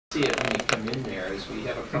See it when you come in there is we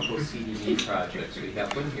have a couple of CDD projects. We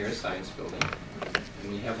have one here, Science Building,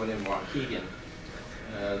 and we have one in Waukegan.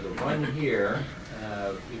 The one here,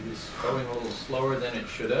 it was going a little slower than it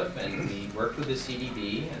should have, and we worked with the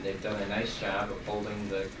CDB, and they've done a nice job of holding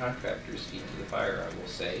the contractor's feet to the fire, I will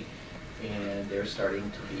say, and they're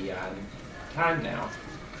starting to be on time now.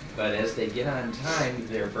 But as they get on time,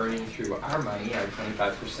 they're burning through our money, our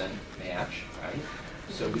 25% match, right?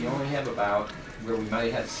 So we only have about, where we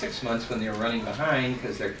might have had 6 months when they were running behind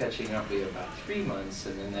because they're catching up, we have about 3 months,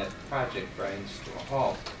 and then that project grinds to a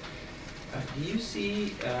halt. Do you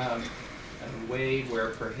see a way where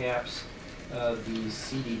perhaps these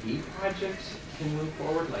CDD projects can move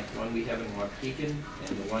forward, like the one we have in Waukegan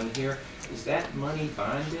and the one here? Is that money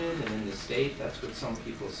bonded? And in the state, that's what some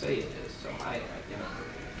people say it is. So you know.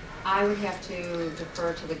 I would have to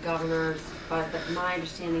defer to the governors, but my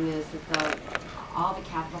understanding is that all the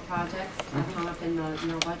capital projects are hung up in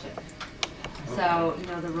the budget. Okay. So,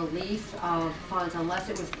 the release of funds, unless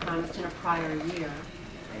it was promised in a prior year,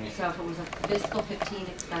 so if it was a fiscal 15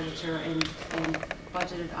 expenditure and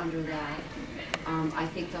budgeted under that, I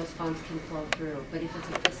think those funds can flow through. But if it's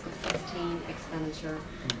a fiscal 16 expenditure,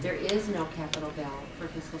 there is no capital bill for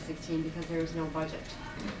fiscal 16 because there is no budget.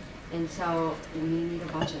 And so we need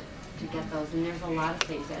a budget to get those. And there's a lot of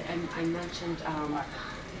things. I mentioned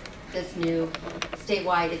this new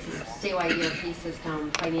statewide, it's a statewide ERP system,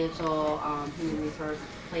 financial human resource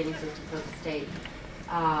planning system for the state.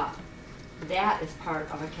 That is part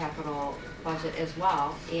of a capital budget as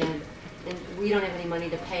well. And we don't have any money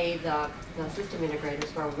to pay the system integrators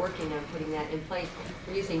who are working on putting that in place.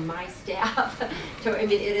 We're using my staff. I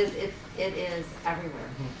mean, it is everywhere.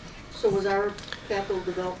 So was our capital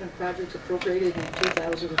development projects appropriated in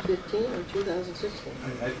 2015 or 2016?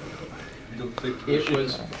 I don't think it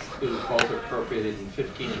was both appropriated in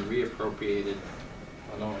 15 and reappropriated.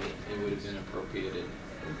 Well, no, it would have been appropriated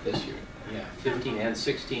this year. Yeah, 15 and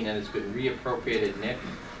 16, and it's been reappropriated. Nick,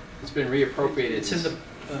 it's been reappropriated. It's in the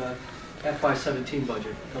FY17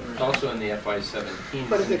 budget. It's also in the FY17.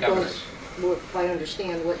 But if it goes, well, if I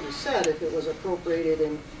understand what you said, if it was appropriated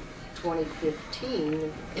in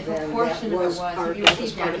 2015, if then a portion that was of it part, have you that was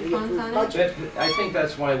received part of any the funds approved on it? budget. I think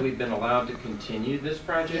that's why we've been allowed to continue this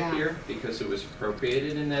project Yeah. here, because it was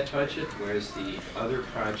appropriated in that budget, whereas the other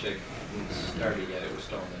project hadn't started yet. It was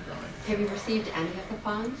still in the drawing. Have you received any of the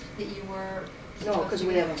funds that you were? No, because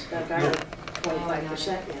we haven't spent our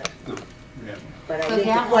 25% yet. No. Yeah. But I So think the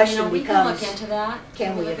that question we can becomes, look into that.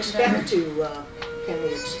 can we expect to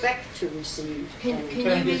receive? Can any- you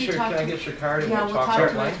Can I maybe talk to- get your card and Yeah, we'll we'll talk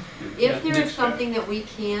talk about to it? If there is Nick's got it. something that we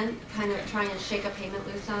can kind of try and shake a payment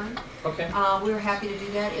loose on, Okay. we were happy to do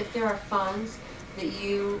that. If there are funds that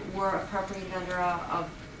you were appropriated under a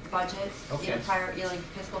budget Okay. in prior, like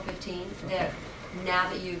fiscal 15, that now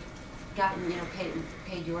that you've gotten,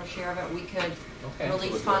 paid your share of it, we could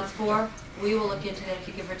release funds for, we will look into that if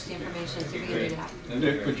you give Rich the information, so we can do that. And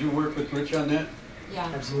Nick, could you work with Rich on that?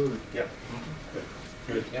 Yeah. Absolutely. Yep.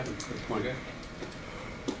 Good. Yeah. Good point.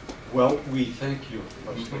 Well, we thank you,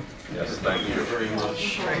 Leslie. Yes, thank you very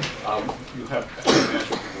much. Okay. You have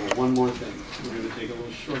one more thing. We're going to take a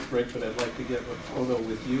little short break, but I'd like to get a photo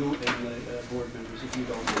with you and the board members if you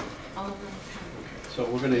don't mind. Oh, So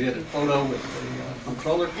we're going to get a photo with the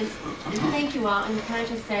Comptroller. And thank you all. And can I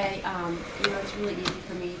just say, it's really easy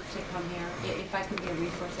for me to come here. If I can be a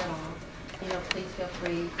resource at all, please feel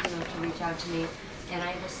free, to reach out to me. And I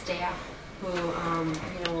have a staff who,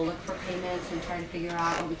 will look for payments and try to figure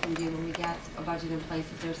out what we can do when we get a budget in place.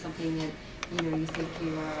 If there's something that, you think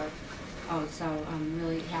you are, so I'm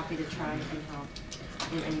really happy to try and help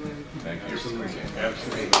in any way we can. Thank you. Absolutely.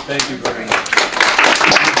 Thank you very much.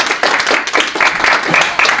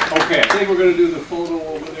 Okay, I think we're going to do the photo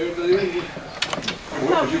over there.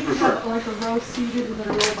 What would you prefer? Like a row seated and then a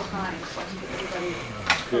row behind, so I can get everybody.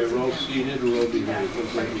 Okay, row seated, row behind. What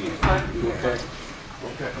does that mean? Okay.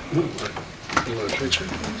 Okay. You want a picture? You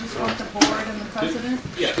just want the board and the president?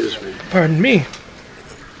 Yes. Excuse me. Pardon me.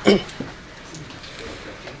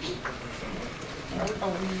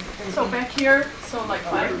 So back here, so like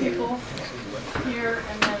 5 people here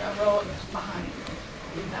and then a row behind.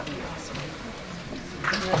 That would be awesome.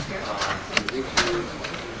 And that's here.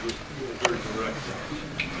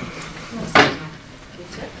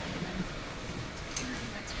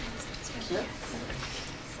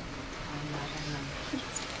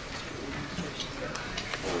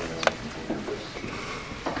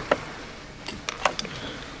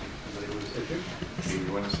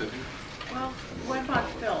 You want to sit here? Well, what about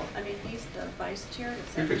Phil? I mean, he's the vice chair.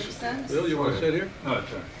 Does that make sense? Bill, you want to sit here? No,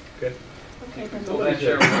 it's all right. Okay. Okay, then Go back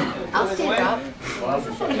there. I'll stand up.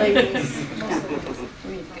 ladies.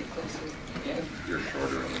 You're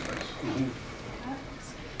shorter on the face.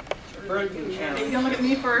 You can look at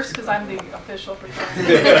me first, because I'm the official for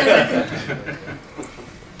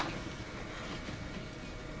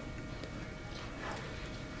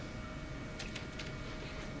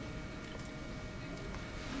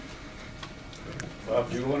Bob,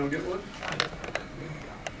 do you want to get one?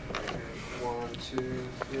 1, 2,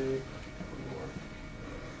 3, 4.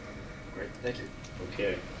 Great, thank you.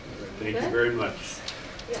 Okay, thank you very much.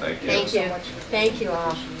 Thank you. Thank you. Thank you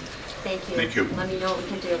all. Thank you. Thank you. Let me know what we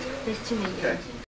can do. Nice to meet you. Okay.